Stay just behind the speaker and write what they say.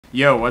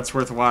Yo, what's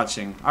worth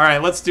watching?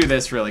 Alright, let's do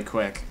this really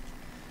quick.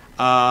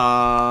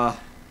 Alright,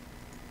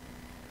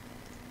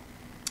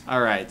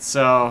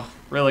 so,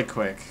 really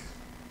quick.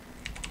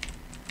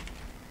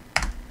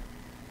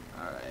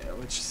 Alright,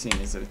 which scene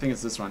is it? I think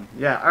it's this one.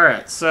 Yeah,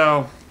 alright,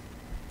 so...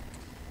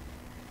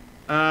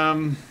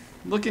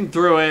 looking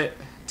through it,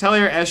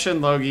 Tellier, Esha,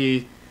 and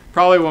Logi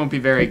probably won't be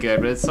very good,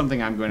 but it's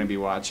something I'm going to be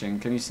watching.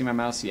 Can you see my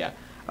mouse? Yeah.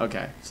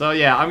 Okay, so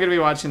yeah, I'm going to be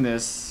watching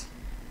this.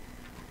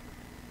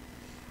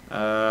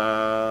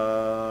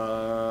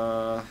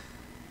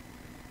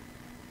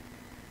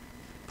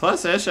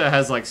 Plus, Esha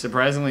has like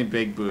surprisingly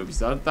big boobs.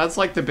 That's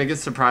like the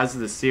biggest surprise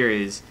of the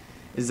series,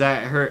 is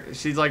that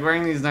she's like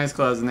wearing these nice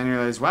clothes, and then you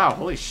realize, wow,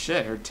 holy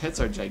shit, her tits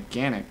are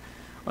gigantic.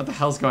 What the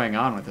hell's going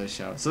on with this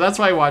show? So that's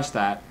why I watched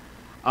that.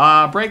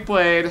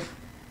 Breakblade.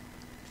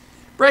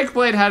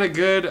 Breakblade had a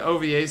good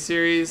OVA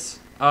series.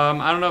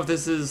 I don't know if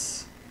this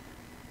is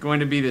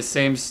going to be the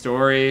same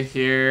story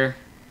here,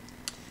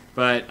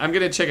 but I'm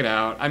gonna check it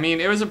out. I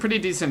mean, it was a pretty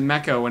decent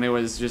mecha when it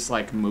was just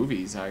like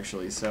movies,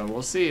 actually. So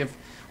we'll see if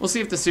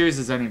the series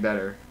is any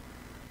better.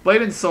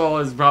 Blade and Soul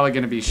is probably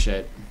gonna be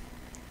shit.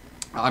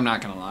 I'm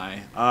not gonna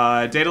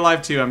lie. Data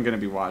Live 2 I'm gonna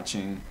be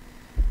watching.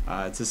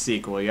 It's a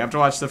sequel. You have to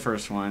watch the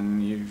first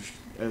one.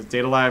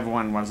 Data Live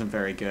 1 wasn't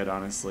very good,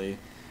 honestly.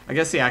 I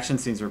guess the action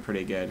scenes were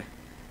pretty good.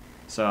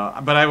 So,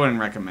 but I wouldn't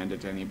recommend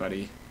it to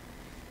anybody.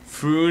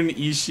 Fun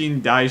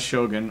Ishin Dai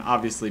Shogun,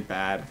 obviously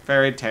bad.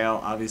 Fairy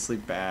Tail, obviously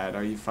bad.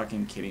 Are you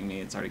fucking kidding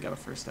me? It's already got a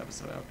first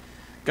episode out.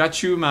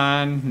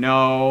 Gatchuman,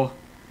 no.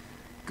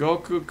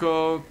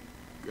 Gokuko,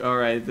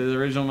 alright, the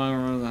original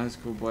manga was the high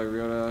school boy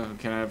Ryota, who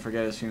cannot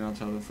forget his female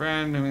childhood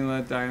friend, whom he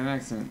let die in an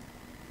accident.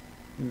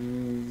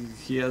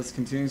 He has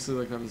continuously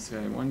looked up at the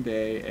sky. One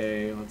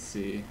day, let's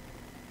see.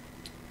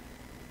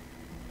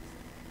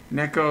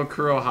 Neko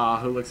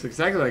Kuroha, who looks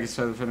exactly like his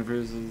father,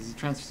 is a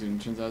transfer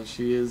student. Turns out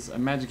she is a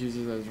magic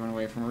user that has run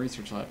away from a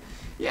research lab.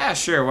 Yeah,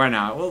 sure, why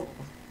not?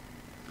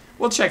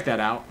 We'll check that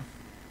out.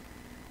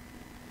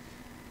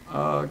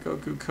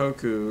 Goku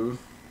Koku.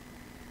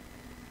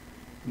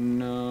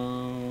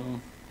 No.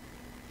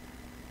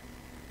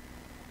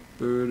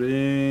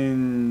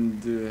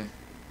 Burind.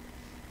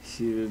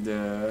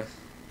 Hilda.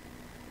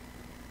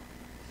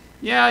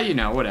 Yeah, you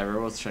know, whatever.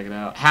 We'll check it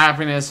out.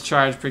 Happiness,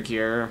 Charge,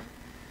 Procure.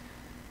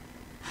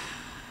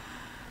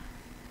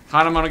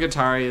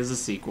 Hanamonogatari is a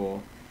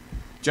sequel.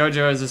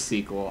 JoJo is a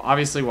sequel.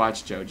 Obviously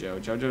watch JoJo.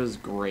 JoJo is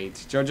great.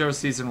 JoJo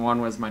Season 1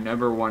 was my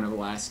 #1 of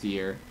last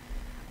year.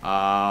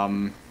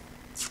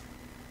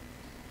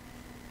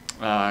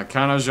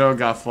 Kanojo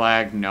got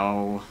flagged.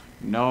 No.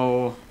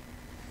 No.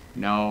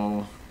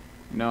 No.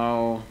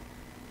 No.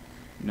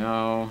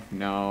 No.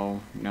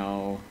 No.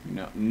 No.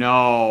 No.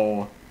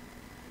 No.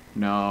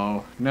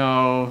 No.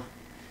 No.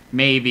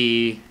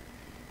 Maybe.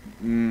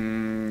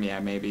 Yeah,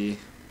 maybe.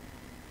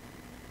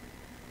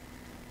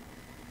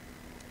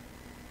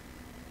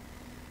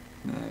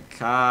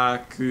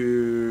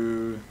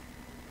 Kaku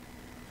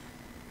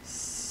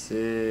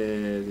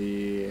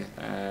City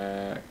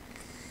actors.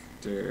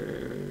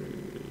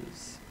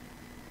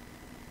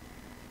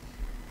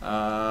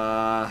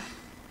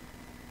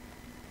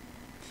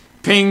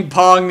 Ping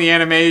Pong the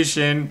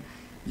animation.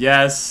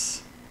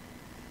 Yes.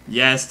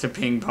 Yes to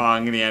Ping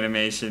Pong the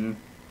animation.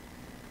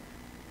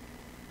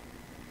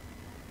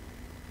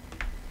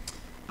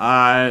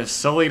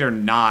 Soul Eater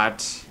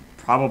not.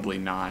 Probably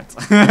not.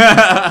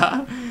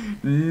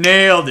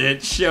 Nailed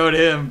it. Showed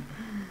him.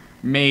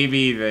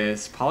 Maybe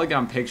this.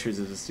 Polygon Pictures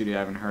is a studio I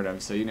haven't heard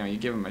of, so, you know, you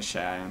give them a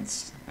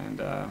chance.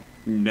 And,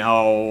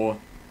 no.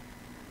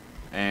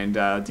 And,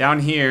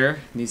 down here,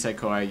 Nisei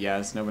Koi,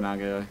 yes.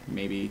 Nobunaga,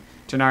 maybe.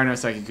 Tonari no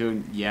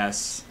Saki-kun,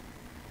 yes.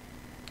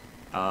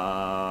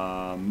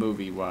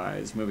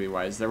 Movie-wise.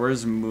 There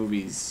was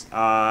movies.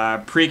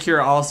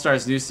 Precure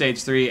All-Stars New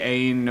Stage 3,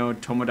 Ein no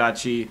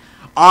Tomodachi,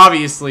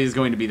 obviously is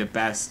going to be the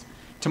best.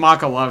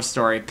 Tamako Love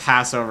Story,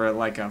 pass over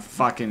like a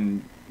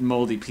fucking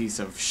moldy piece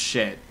of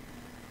shit.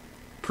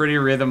 Pretty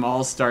Rhythm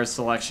All-Star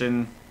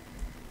Selection.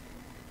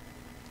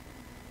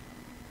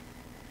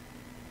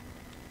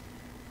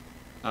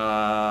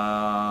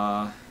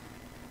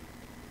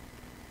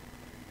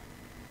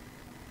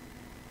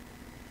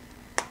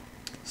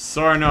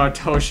 Sora no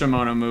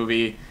Toshomono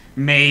movie.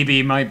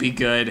 Maybe, might be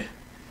good.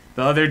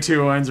 The other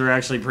two ones were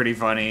actually pretty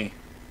funny.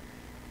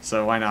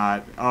 So why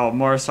not? Oh,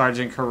 more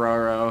Sergeant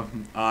Kororo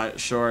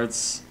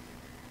shorts.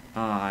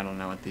 Oh, I don't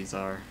know what these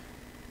are.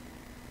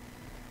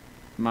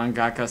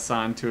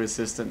 Mangaka-san to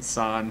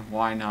Assistant-san.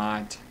 Why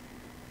not?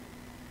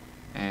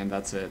 And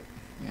that's it.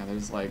 Yeah,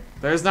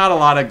 there's not a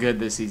lot of good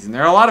this season.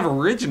 There are a lot of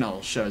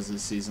original shows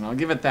this season. I'll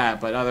give it that,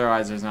 but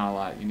otherwise there's not a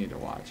lot you need to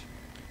watch.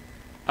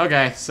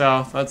 Okay,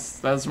 so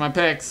that's my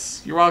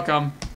picks. You're welcome.